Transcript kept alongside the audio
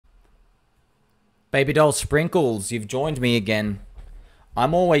Baby doll sprinkles, you've joined me again.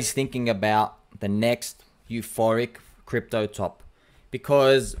 I'm always thinking about the next euphoric crypto top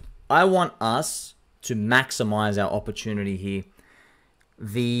because I want us to maximize our opportunity here.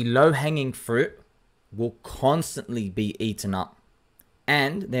 The low-hanging fruit will constantly be eaten up,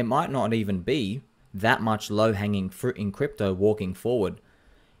 and there might not even be that much low-hanging fruit in crypto walking forward.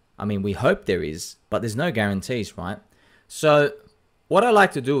 I mean, we hope there is, but there's no guarantees, right? So what I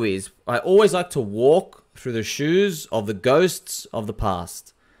like to do is I always like to walk through the shoes of the ghosts of the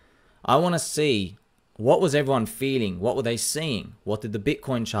past. I want to see what was everyone feeling? What were they seeing? What did the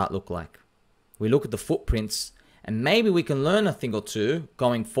Bitcoin chart look like? We look at the footprints and maybe we can learn a thing or two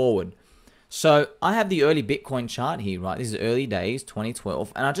going forward. So I have the early Bitcoin chart here, right? This is early days,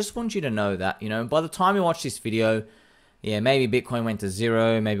 2012. And I just want you to know that, by the time you watch this video, yeah, maybe Bitcoin went to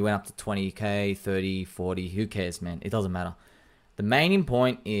zero, maybe went up to 20K, 30, 40, who cares, man? It doesn't matter. The main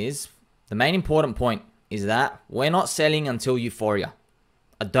important point is that we're not selling until euphoria.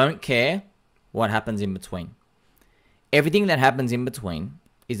 I don't care what happens in between. Everything that happens in between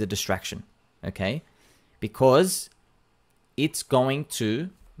is a distraction, okay? Because it's going to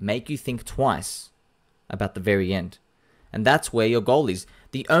make you think twice about the very end. And that's where your goal is.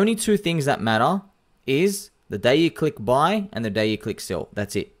 The only two things that matter is the day you click buy and the day you click sell.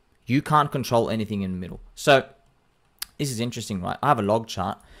 That's it. You can't control anything in the middle. So this is interesting, right? I have a log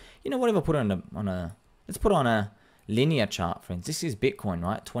chart. You know what if I put it let's put on a linear chart, friends. This is Bitcoin,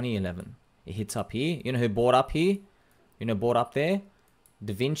 right? 2011. It hits up here. You know who bought up here? You know bought up there?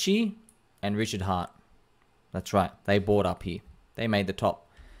 Da Vinci and Richard Hart. That's right. They bought up here. They made the top.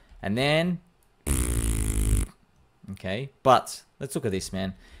 And then, okay. But let's look at this,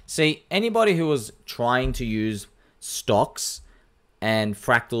 man. See, anybody who was trying to use stocks and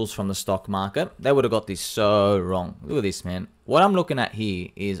fractals from the stock market, they would have got this so wrong. Look at this, man. What I'm looking at here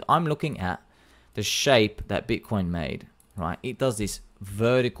is I'm looking at the shape that Bitcoin made, right? It does this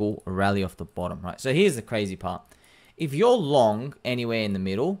vertical rally off the bottom, right? So here's the crazy part. If you're long anywhere in the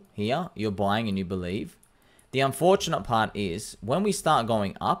middle here, you're buying and you believe. The unfortunate part is when we start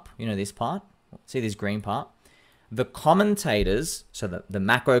going up, this part, see this green part? The commentators, so the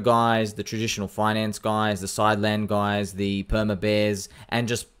macro guys, the traditional finance guys, the Sidelined guys, the perma bears, and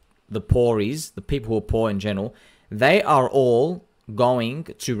just the poories, the people who are poor in general, they are all going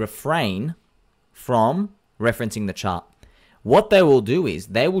to refrain from referencing the chart. What they will do is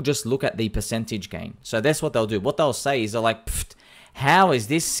they will just look at the percentage gain. So that's what they'll do. What they'll say is they're like, how is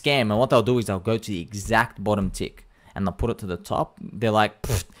this scam? And what they'll do is they'll go to the exact bottom tick and they'll put it to the top. They're like,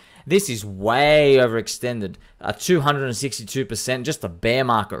 this is way overextended. 262%, just a bear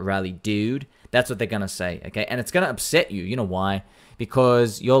market rally, dude. That's what they're going to say, okay? And it's going to upset you. You know why?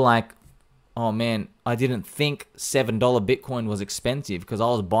 Because you're like, oh man, I didn't think $7 Bitcoin was expensive because I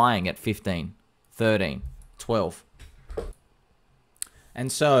was buying at 15, 13, 12.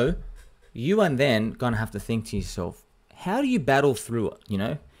 And so you are then going to have to think to yourself, how do you battle through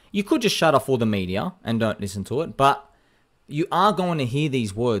it, You could just shut off all the media and don't listen to it, but you are going to hear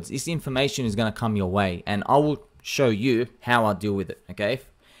these words. This information is going to come your way, and I will show you how I deal with it, okay?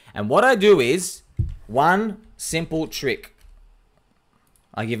 And what I do is one simple trick.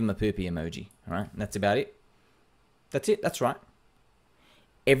 I give them a poopy emoji, all right? That's about it. That's it. That's right.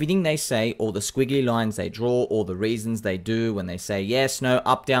 Everything they say, all the squiggly lines they draw, all the reasons they do when they say yes, no,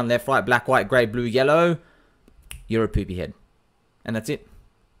 up, down, left, right, black, white, grey, blue, yellow, you're a poopy head. And that's it.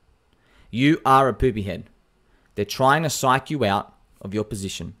 You are a poopy head. They're trying to psych you out of your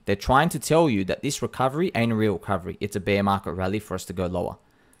position. They're trying to tell you that this recovery ain't a real recovery. It's a bear market rally for us to go lower.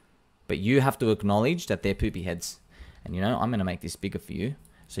 But you have to acknowledge that they're poopy heads. And I'm going to make this bigger for you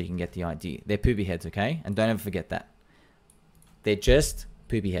so you can get the idea. They're poopy heads, okay? And don't ever forget that. They're just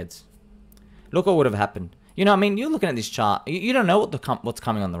poopy heads. Look what would have happened. You're looking at this chart. You don't know what's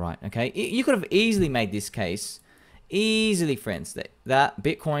coming on the right, okay? You could have easily made this case, easily, friends, that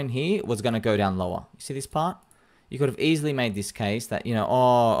Bitcoin here was going to go down lower. You see this part? You could have easily made this case that,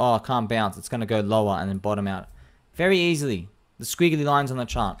 I can't bounce. It's going to go lower and then bottom out. Very easily. The squiggly lines on the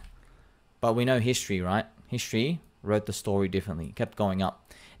chart. But we know history, right? History wrote the story differently. It kept going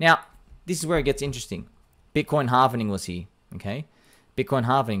up. Now, this is where it gets interesting. Bitcoin halvening was here, okay? Bitcoin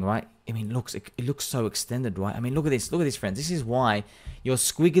halvening, right? It looks so extended, right? Look at this. Look at this, friends. This is why your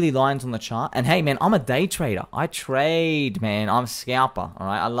squiggly lines on the chart. And hey, man, I'm a day trader. I trade, man. I'm a scalper, all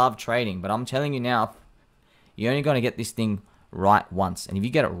right? I love trading. But I'm telling you now, you're only going to get this thing right once. And if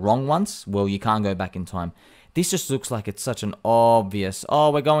you get it wrong once, well, you can't go back in time. This just looks like it's such an obvious,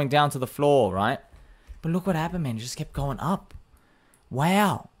 we're going down to the floor, right? But look what happened, man. It just kept going up.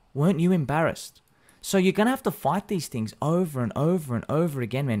 Wow. Weren't you embarrassed? So you're going to have to fight these things over and over and over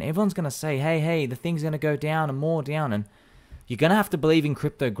again, man. Everyone's going to say, hey, the thing's going to go down and more down. And you're going to have to believe in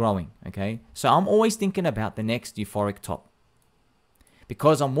crypto growing, okay? So I'm always thinking about the next euphoric top.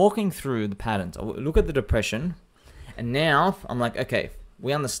 Because I'm walking through the patterns. I look at the depression. And now I'm like, okay,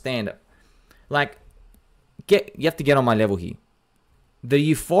 we understand it. Like, you have to get on my level here. The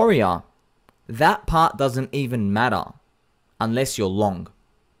euphoria, that part doesn't even matter unless you're long.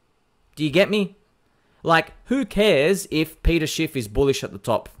 Do you get me? Like, who cares if Peter Schiff is bullish at the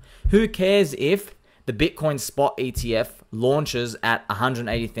top? Who cares if the Bitcoin spot ETF launches at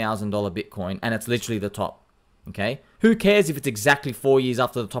 $180,000 Bitcoin and it's literally the top? Okay? Who cares if it's exactly 4 years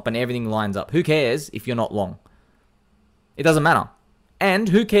after the top and everything lines up? Who cares if you're not long? It doesn't matter. And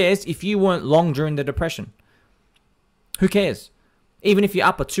who cares if you weren't long during the depression? Who cares? Even if you're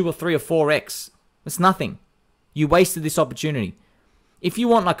up a 2 or 3 or 4x, it's nothing. You wasted this opportunity. If you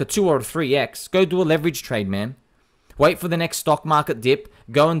want like a 2 or a 3x, go do a leverage trade, man. Wait for the next stock market dip,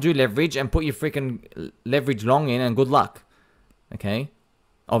 go and do leverage and put your freaking leverage long in and good luck. Okay?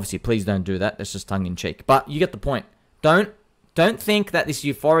 Obviously, please don't do that. That's just tongue in cheek. But you get the point. Don't think that this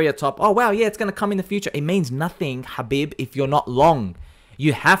euphoria top, oh wow, yeah, it's going to come in the future. It means nothing, Habib, if you're not long.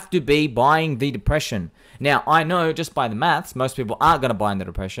 You have to be buying the depression. Now, I know just by the maths, most people aren't going to buy in the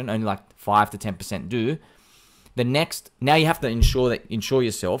depression. Only like 5 to 10% do. Now you have to ensure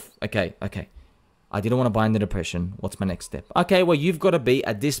yourself, okay, I didn't want to buy in the depression. What's my next step? Okay, well, you've got to be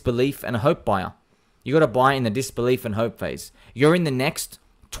a disbelief and a hope buyer. You got to buy in the disbelief and hope phase. You're in the next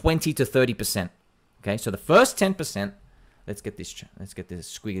 20 to 30%. Okay, so the first 10%, let's get this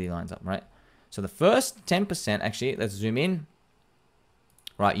squiggly lines up, right? So the first 10%, actually, let's zoom in.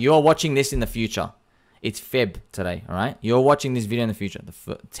 Right, you're watching this in the future. It's Feb today, all right? You're watching this video in the future.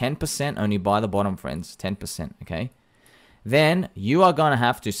 The 10% only buy the bottom, friends. 10%, okay? Then you are going to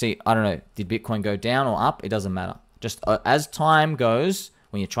have to see, I don't know, did Bitcoin go down or up? It doesn't matter. Just as time goes,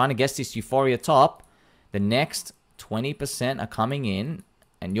 when you're trying to guess this euphoria top, the next 20% are coming in,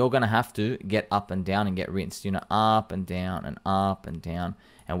 and you're going to have to get up and down and get rinsed. You know, up and down and up and down.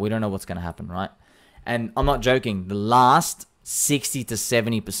 And we don't know what's going to happen, right? And I'm not joking. The last 60 to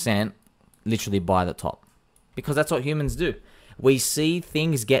 70% literally buy the top, because that's what humans do. We see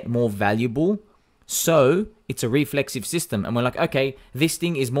things get more valuable, so it's a reflexive system, and we're like, okay, this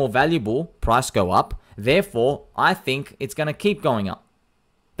thing is more valuable, price go up, therefore I think it's going to keep going up.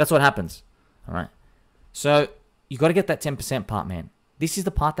 That's what happens. All right, so you got to get that 10% part, man. This is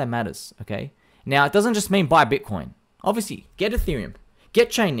the part that matters. Okay, now it doesn't just mean buy Bitcoin. Obviously, get Ethereum,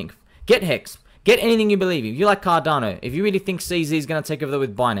 get Chainlink, get Hex, get anything you believe in. If you like Cardano, if you really think CZ is going to take over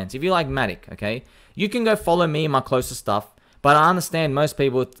with Binance, if you like Matic, okay, you can go follow me in my closer stuff. But I understand most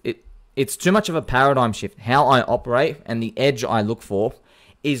people, it's too much of a paradigm shift. How I operate and the edge I look for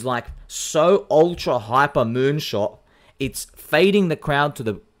is like so ultra hyper moonshot. It's fading the crowd to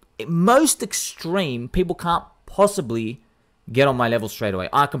the most extreme. People can't possibly get on my level straight away.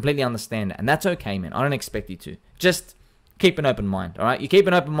 I completely understand that. And that's okay, man. I don't expect you to. Just keep an open mind, all right? You keep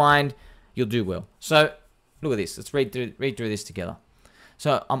an open mind, you'll do well. So look at this. Let's read through this together.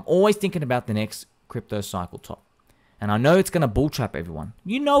 So I'm always thinking about the next crypto cycle top. And I know it's going to bull trap everyone.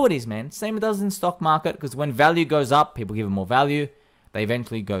 You know it is, man. Same it does in the stock market, because when value goes up, people give it more value. They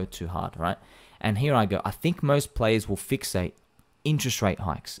eventually go too hard, right? And here I go. I think most players will fixate interest rate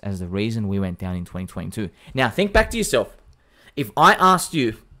hikes as the reason we went down in 2022. Now, think back to yourself. If I asked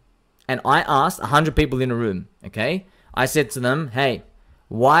you, and I asked 100 people in a room, okay? I said to them, hey,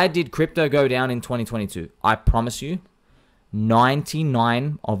 why did crypto go down in 2022? I promise you,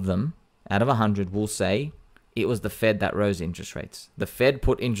 99 of them out of 100 will say it was the Fed that rose interest rates. The Fed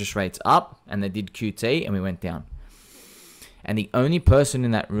put interest rates up, and they did QT, and we went down. And the only person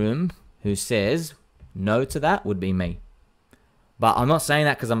in that room who says no to that would be me. But I'm not saying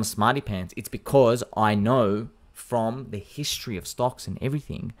that because I'm a smarty pants. It's because I know from the history of stocks and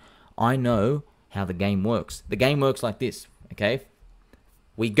everything, I know how the game works. The game works like this, okay?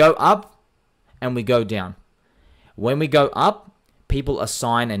 We go up and we go down. When we go up, people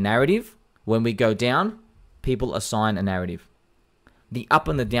assign a narrative. When we go down, people assign a narrative. The up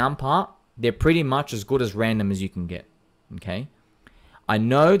and the down part, they're pretty much as good as random as you can get, okay? I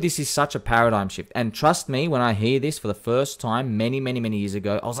know this is such a paradigm shift. And trust me, when I hear this for the first time many years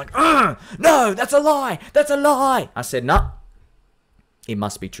ago, I was like, no, that's a lie. That's a lie. I said, no, it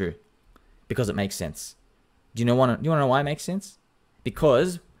must be true because it makes sense. Do you want to know why it makes sense?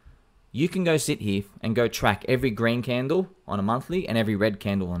 Because you can go sit here and go track every green candle on a monthly and every red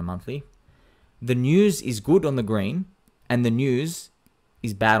candle on a monthly. The news is good on the green and the news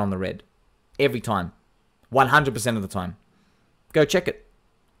is bad on the red. Every time. 100% of the time. Go check it.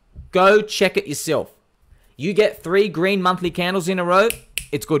 Go check it yourself. You get 3 green monthly candles in a row,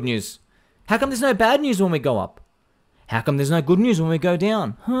 it's good news. How come there's no bad news when we go up? How come there's no good news when we go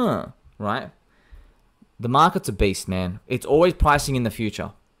down? Right? The market's a beast, man. It's always pricing in the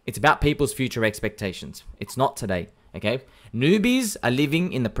future. It's about people's future expectations. It's not today, okay? Newbies are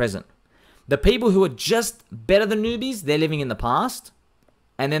living in the present. The people who are just better than newbies, they're living in the past.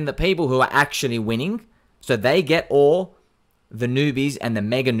 And then the people who are actually winning, so they get all the newbies and the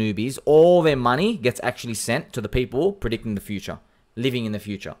mega newbies, all their money gets actually sent to the people predicting the future, living in the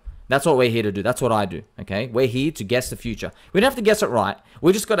future. That's what we're here to do. That's what I do, okay? We're here to guess the future. We don't have to guess it right.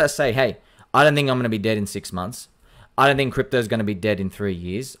 We just got to say, hey, I don't think I'm going to be dead in 6 months. I don't think crypto is going to be dead in 3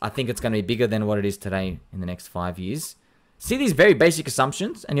 years. I think it's going to be bigger than what it is today in the next 5 years. See these very basic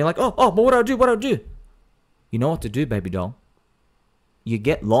assumptions, and you're like, oh, but what do I do? What do I do? You know what to do, baby doll. You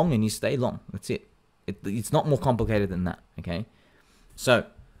get long and you stay long. That's it. It's not more complicated than that, okay? So,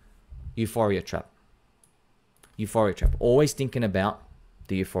 euphoria trap. Euphoria trap. Always thinking about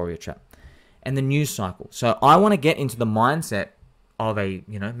the euphoria trap. And the news cycle. So, I want to get into the mindset of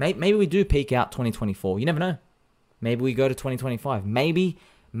maybe we do peak out 2024. You never know. Maybe we go to 2025. Maybe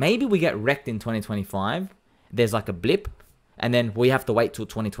we get wrecked in 2025. There's like a blip. And then we have to wait till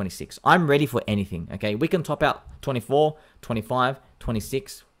 2026. I'm ready for anything, okay? We can top out 24, 25,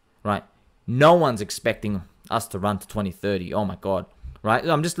 26, right? No one's expecting us to run to 2030. Oh my God, right?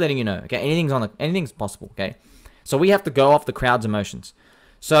 I'm just letting you know, okay? Anything's possible, okay? So we have to go off the crowd's emotions.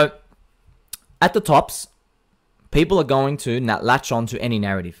 So at the tops, people are going to latch on to any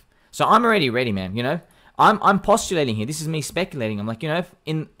narrative. So I'm already ready, man. I'm postulating here. This is me speculating. I'm like, look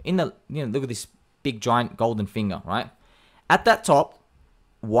at this big giant golden finger, right? At that top,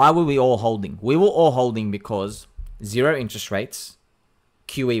 why were we all holding? We were all holding because 0 interest rates,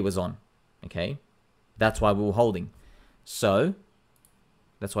 QE was on, okay? That's why we were holding. So,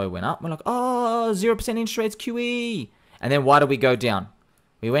 that's why we went up. We're like, 0% interest rates, QE. And then why did we go down?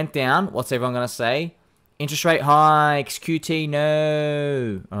 We went down. What's everyone going to say? Interest rate hikes, QT,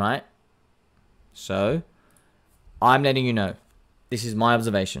 no. All right? So, I'm letting you know. This is my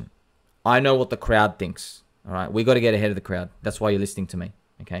observation. I know what the crowd thinks. All right, we got to get ahead of the crowd. That's why you're listening to me.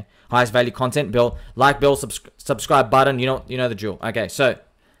 Okay, highest value content, subscribe button. You know the drill. Okay, so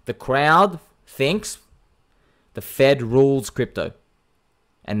the crowd thinks the Fed rules crypto,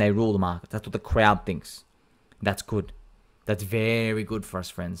 and they rule the market. That's what the crowd thinks. That's good. That's very good for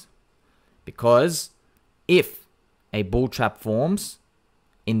us, friends, because if a bull trap forms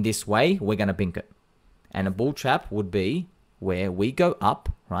in this way, we're gonna bink it, and a bull trap would be where we go up,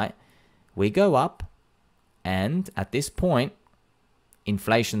 right? We go up. And at this point,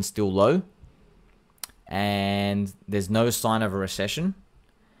 inflation's still low, and there's no sign of a recession,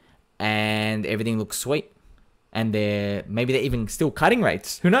 and everything looks sweet. And maybe they're even still cutting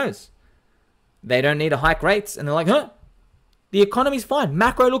rates. Who knows? They don't need to hike rates, and they're like, the economy's fine.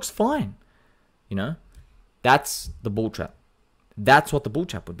 Macro looks fine. That's the bull trap. That's what the bull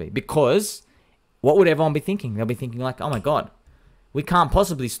trap would be. Because what would everyone be thinking? They'll be thinking like, oh my God, we can't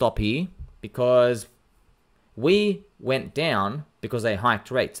possibly stop here because we went down because they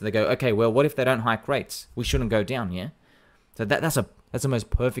hiked rates. So they go, okay, well, what if they don't hike rates? We shouldn't go down, yeah? So that's the most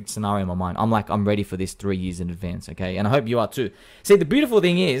perfect scenario in my mind. I'm ready for this 3 years in advance, okay? And I hope you are too. See, the beautiful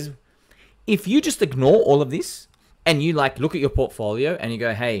thing is, if you just ignore all of this and you look at your portfolio and you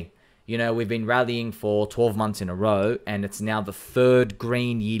go, hey, we've been rallying for 12 months in a row and it's now the 3rd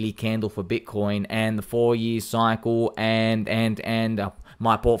green yearly candle for Bitcoin and the 4-year cycle and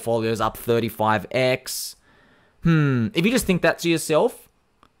my portfolio's up 35x. If you just think that to yourself,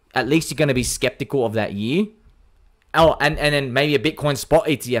 at least you're going to be skeptical of that year. Oh, and then maybe a Bitcoin spot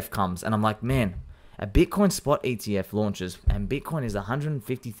ETF comes. And I'm like, man, a Bitcoin spot ETF launches and Bitcoin is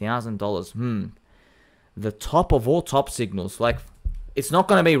 $150,000. The top of all top signals. It's not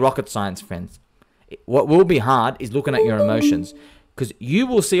going to be rocket science, friends. What will be hard is looking at your emotions. Because you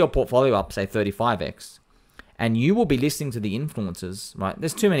will see your portfolio up, say, 35x. And you will be listening to the influencers, right?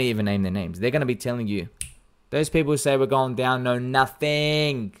 There's too many to even name their names. They're going to be telling you, those people who say we're going down know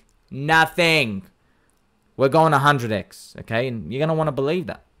nothing. Nothing. We're going 100x, okay? And you're going to want to believe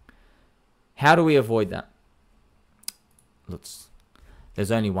that. How do we avoid that?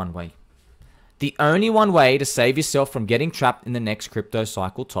 There's only one way. The only one way to save yourself from getting trapped in the next crypto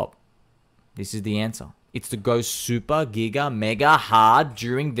cycle top. This is the answer. It's to go super, giga, mega hard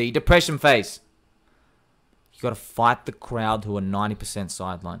during the depression phase. You got to fight the crowd who are 90%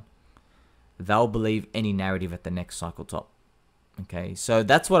 sidelined. They'll believe any narrative at the next cycle top. Okay, so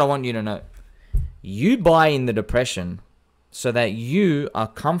that's what I want you to know. You buy in the depression so that you are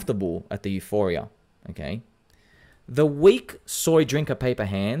comfortable at the euphoria. Okay, The weak soy drinker paper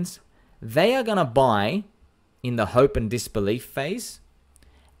hands, they are going to buy in the hope and disbelief phase,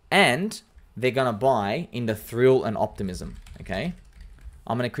 and they're going to buy in the thrill and optimism, okay?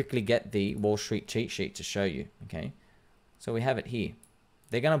 I'm going to quickly get the Wall Street cheat sheet to show you, okay? So we have it here.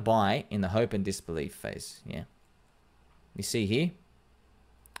 They're going to buy in the hope and disbelief phase, yeah? You see here?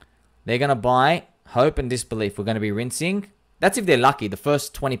 They're going to buy hope and disbelief. We're going to be rinsing. That's if they're lucky. The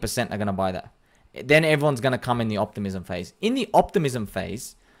first 20% are going to buy that. Then everyone's going to come in the optimism phase. In the optimism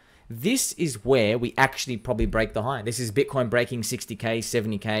phase, this is where we actually probably break the high. This is Bitcoin breaking 60K,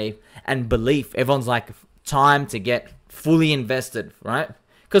 70K, and belief. Everyone's like, time to get fully invested, right?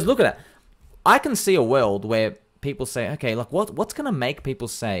 Because look at that. I can see a world where people say, okay, like what's going to make people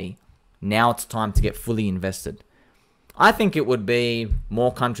say, now it's time to get fully invested? I think it would be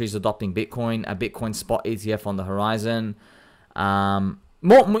more countries adopting Bitcoin, a Bitcoin spot ETF on the horizon,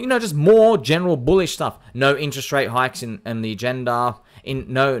 more, just more general bullish stuff. No interest rate hikes in the agenda.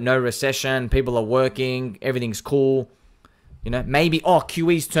 No recession. People are working. Everything's cool. Maybe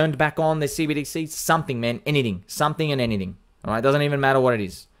QE's turned back on. Their CBDC. Something, man. Anything. Something and anything. All right. Doesn't even matter what it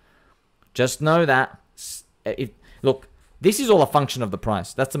is. Just know that. Look, this is all a function of the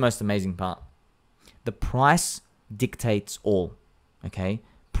price. That's the most amazing part. The price dictates all. Okay.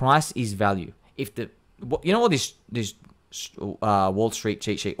 Price is value. What this Wall Street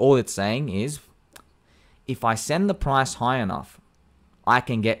cheat sheet, all it's saying is, if I send the price high enough, I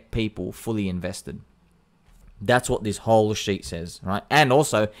can get people fully invested. That's what this whole sheet says, right? And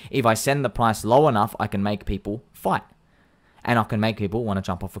also, if I send the price low enough, I can make people fight. And I can make people want to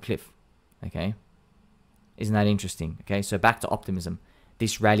jump off a cliff. Okay? Isn't that interesting? Okay, so back to optimism.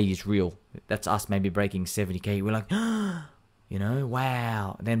 This rally is real. That's us maybe breaking 70K. We're like,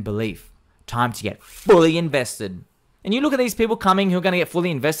 wow. Then belief. Time to get fully invested. And you look at these people coming who are going to get fully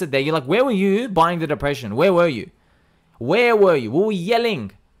invested there. You're like, where were you buying the depression? Where were you? Where were you? We were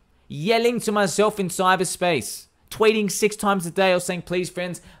yelling to myself in cyberspace, tweeting 6 times a day. I was saying, please,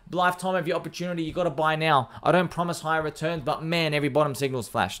 friends, lifetime of your opportunity. You got to buy now. I don't promise higher returns, but man, every bottom signal's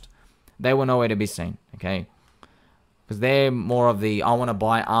flashed. They were nowhere to be seen, okay? Because they're more of the, I want to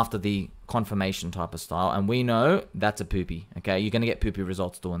buy after the confirmation type of style. And we know that's a poopy, okay? You're going to get poopy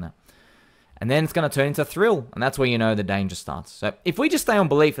results doing that. And then it's going to turn into thrill. And that's where you know the danger starts. So if we just stay on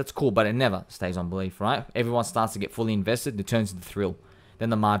belief, that's cool. But it never stays on belief, right? Everyone starts to get fully invested. It turns into thrill.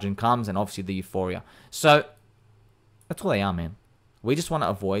 Then the margin comes and obviously the euphoria. So that's all they are, man. We just want to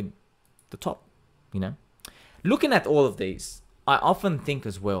avoid the top, Looking at all of these, I often think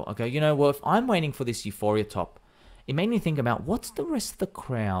as well, okay, if I'm waiting for this euphoria top, it made me think about what's the rest of the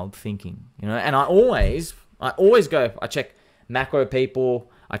crowd thinking, And I always go, I check macro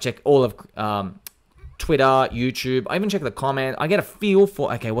people, I check all of Twitter, YouTube. I even check the comments. I get a feel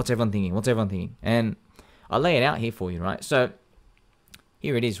for, okay, what's everyone thinking? And I lay it out here for you, right? So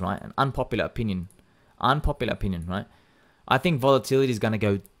here it is, right? An unpopular opinion. Right? I think volatility is going to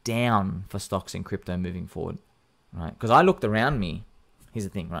go down for stocks and crypto moving forward, right? Because I looked around me. Here's the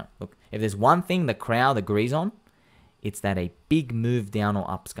thing, right? Look, if there's one thing the crowd agrees on, it's that a big move down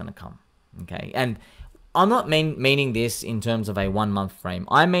or up is going to come, okay? And I'm not meaning this in terms of a 1 month frame.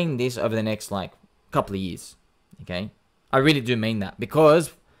 I mean this over the next couple of years. Okay, I really do mean that,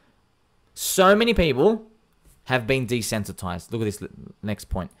 because so many people have been desensitized. Look at this next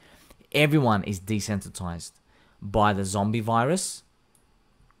point. Everyone is desensitized by the zombie virus,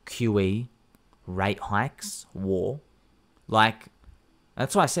 QE, rate hikes, war.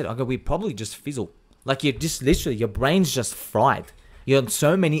 That's why I said, we probably just fizzle. You're just literally, your brain's just fried. You're on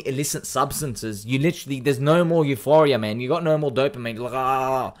so many illicit substances. There's no more euphoria, man. You got no more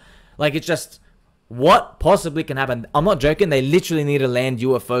dopamine. It's just, what possibly can happen? I'm not joking. They literally need to land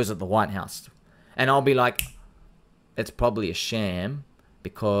UFOs at the White House. And I'll be like, it's probably a sham,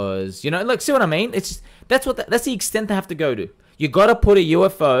 because, see what I mean? That's the extent they have to go to. You got to put a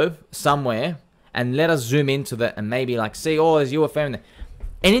UFO somewhere and let us zoom into that and maybe see, there's UFO in there.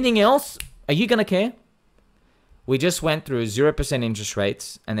 Anything else? Are you going to care? We just went through 0% interest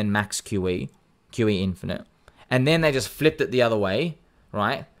rates and then max QE infinite. And then they just flipped it the other way,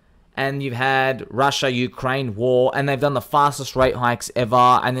 right? And you've had Russia-Ukraine war, and they've done the fastest rate hikes ever,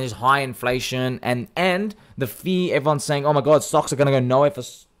 and there's high inflation, and the fear, everyone's saying, oh my God, stocks are going to go nowhere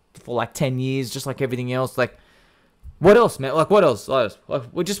for 10 years, just like everything else. What else, man? What else?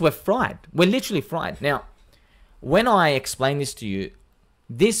 We're fried. We're literally fried. Now, when I explain this to you,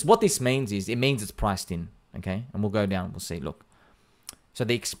 what this means is, it means it's priced in. Okay, and we'll go down. We'll see. Look, so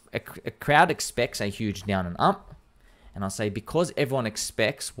a crowd expects a huge down and up, and I'll say, because everyone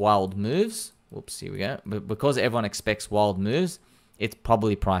expects wild moves. Whoops, here we go. But because everyone expects wild moves, it's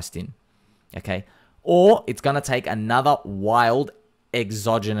probably priced in. Okay, or it's going to take another wild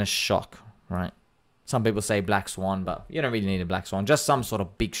exogenous shock, right? Some people say black swan, but you don't really need a black swan. Just some sort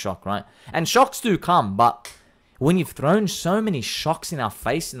of big shock, right? And shocks do come, but when you've thrown so many shocks in our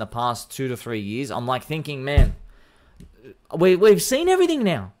face in the past 2 to 3 years, I'm like thinking, man, we've seen everything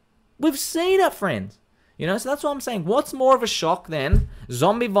now. We've seen it, friends. You know, so that's what I'm saying. What's more of a shock than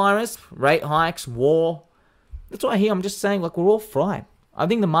zombie virus, rate hikes, war? That's what I hear. I'm just saying, like, we're all fried. I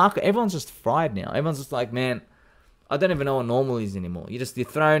think the market, everyone's just fried now. Everyone's just like, man, I don't even know what normal is anymore. You're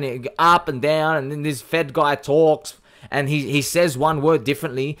throwing it up and down, and then this Fed guy talks, and he says one word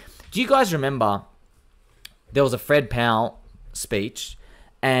differently. Do you guys remember there was a Fred Powell speech,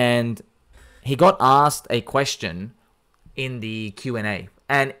 and he got asked a question in the Q&A,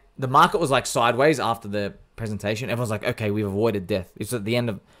 and the market was like sideways after the presentation. Everyone's like, okay, we've avoided death. It's at the end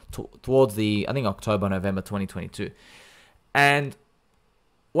of, towards the, I think, October, November 2022. And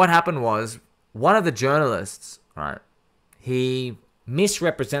what happened was, one of the journalists, right, he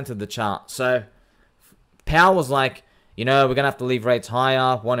misrepresented the chart. So Powell was like, you know, we're going to have to leave rates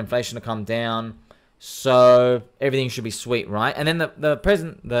higher, want inflation to come down, so everything should be sweet, right? And then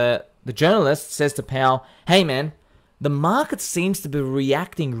the journalist says to Powell, hey, man, the market seems to be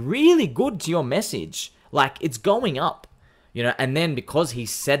reacting really good to your message. Like, it's going up, you know. And then because he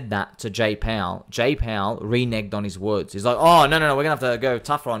said that to Jay Powell reneged on his words. He's like, oh, no, we're going to have to go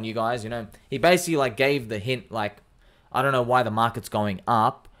tougher on you guys, you know. He basically, like, gave the hint, like, I don't know why the market's going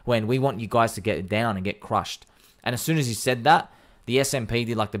up when we want you guys to get down and get crushed. And as soon as he said that, the S&P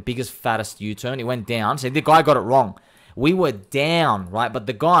did, like, the biggest, fattest U-turn. It went down. So the guy got it wrong. We were down, right? But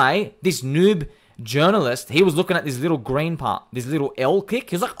the guy, this noob journalist, he was looking at this little green part, this little L kick.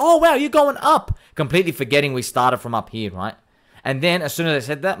 He was like, oh, wow, you're going up. Completely forgetting we started from up here, right? And then as soon as I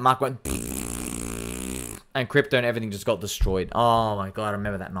said that, market went, and crypto and everything just got destroyed. Oh, my God, I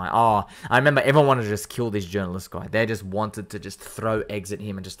remember that night. Oh, I remember everyone wanted to just kill this journalist guy. They just wanted to just throw eggs at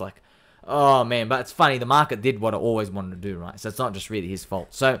him and just like, oh, man. But it's funny, the market did what it always wanted to do, right? So it's not just really his fault.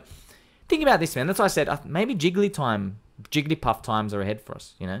 So think about this, man. That's why I said maybe Jigglypuff times are ahead for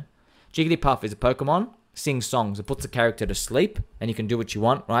us, you know? Jigglypuff is a Pokemon, sings songs. It puts a character to sleep, and you can do what you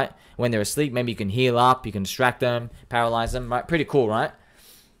want, right? When they're asleep, maybe you can heal up, you can distract them, paralyze them, right? Pretty cool, right?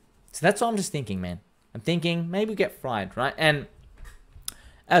 So that's what I'm just thinking, man. I'm thinking maybe we get fried, right? And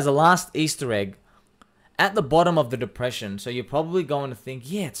as a last Easter egg, at the bottom of the depression, so you're probably going to think,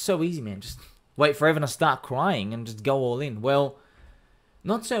 yeah, it's so easy, man. Just wait for everyone to start crying and just go all in. Well,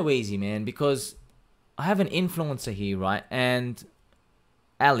 not so easy, man, because I have an influencer here, right? And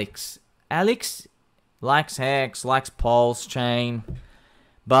Alex likes Hex, likes Pulse Chain,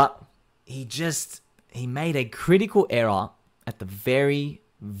 but he made a critical error at the very,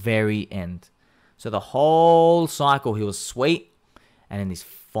 very end. So the whole cycle, he was sweet, and in this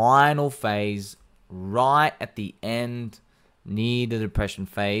final phase, right at the end, near the depression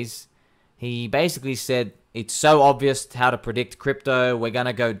phase, he basically said, it's so obvious how to predict crypto, we're going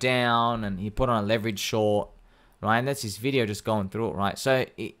to go down, and he put on a leverage short, right? And that's his video just going through it, right? So,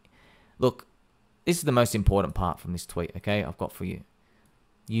 look, this is the most important part from this tweet, okay, I've got for you.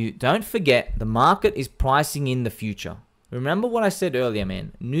 You don't forget, the market is pricing in the future. Remember what I said earlier,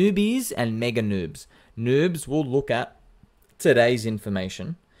 man. Newbies and mega noobs. Noobs will look at today's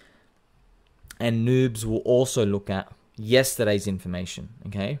information, and noobs will also look at yesterday's information,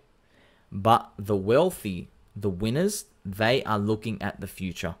 okay? But the wealthy, the winners, they are looking at the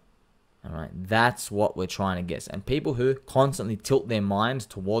future. All right, that's what we're trying to guess. And people who constantly tilt their minds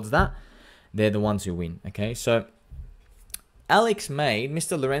towards that, they're the ones who win, okay? So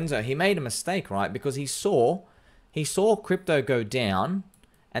Mr. Lorenzo, he made a mistake, right? Because he saw crypto go down,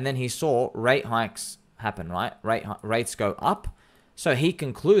 and then he saw rate hikes happen, right? Rates go up. So he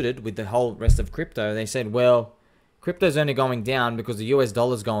concluded with the whole rest of crypto, they said, well, crypto's only going down because the US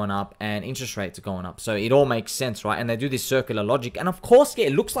dollar's going up and interest rates are going up. So it all makes sense, right? And they do this circular logic. And of course, yeah,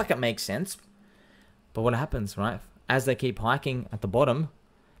 it looks like it makes sense. But what happens, right? As they keep hiking at the bottom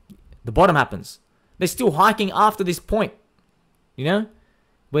happens. They're still hiking after this point. You know?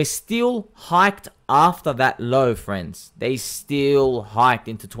 We're still hiked after that low, friends. They still hiked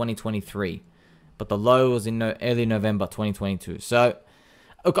into 2023. But the low was in early November 2022. So,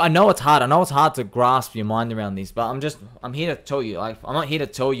 look, I know it's hard. I know it's hard to grasp your mind around this, but I'm here to tell you. Like, I'm not here to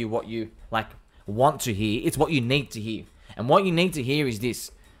tell you what you want to hear. It's what you need to hear. And what you need to hear is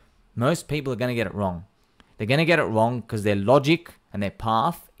this: most people are going to get it wrong. They're going to get it wrong because their logic and their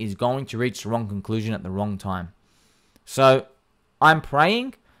path is going to reach the wrong conclusion at the wrong time. So, I'm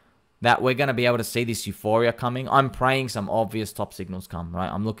praying that we're going to be able to see this euphoria coming. I'm praying some obvious top signals come,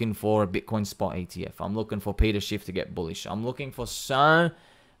 right? I'm looking for a Bitcoin spot ETF. I'm looking for Peter Schiff to get bullish. I'm looking for so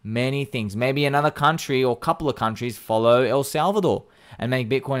Many things. Maybe another country or couple of countries follow El Salvador and make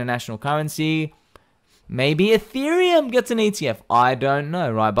Bitcoin a national currency. Maybe Ethereum gets an ETF. I don't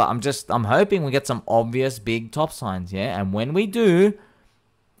know, right? But I'm hoping we get some obvious big top signs, yeah? And when we do,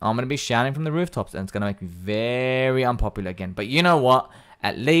 I'm going to be shouting from the rooftops, and it's going to make me very unpopular again. But you know what?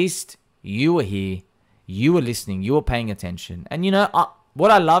 At least you were here. You were listening. You were paying attention. And you know,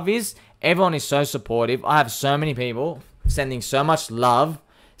 what I love is everyone is so supportive. I have so many people sending so much love,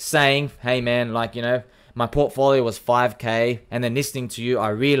 saying, hey man, like, you know, my portfolio was 5K, and then listening to you, I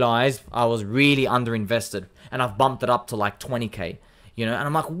realized I was really underinvested, and I've bumped it up to like 20K, you know, and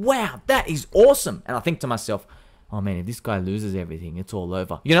I'm like, wow, that is awesome. And I think to myself, oh man, if this guy loses everything, it's all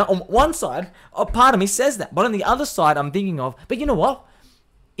over. You know, on one side, a part of me says that, but on the other side, I'm thinking of, but you know what?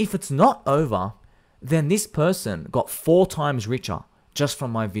 If it's not over, then this person got 4 times richer just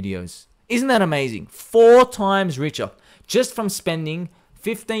from my videos. Isn't that amazing? 4 times richer just from spending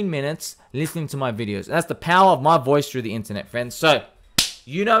 15 minutes listening to my videos. That's the power of my voice through the internet, friends. So,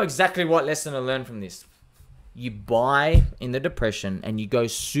 you know exactly what lesson to learn from this. You buy in the depression and you go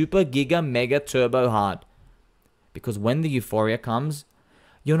super giga mega turbo hard. Because when the euphoria comes,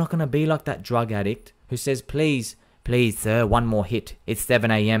 you're not going to be like that drug addict who says, please, sir, one more hit. It's 7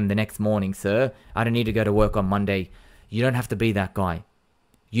 a.m. the next morning, sir. I don't need to go to work on Monday. You don't have to be that guy.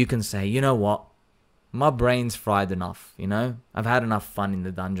 You can say, you know what? My brain's fried enough, you know? I've had enough fun in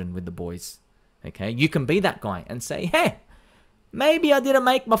the dungeon with the boys. Okay? You can be that guy and say, hey, maybe I didn't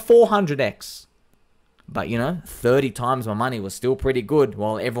make my 400x. But, you know, 30 times my money was still pretty good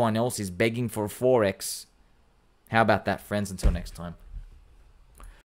while everyone else is begging for a 4x. How about that, friends? Until next time.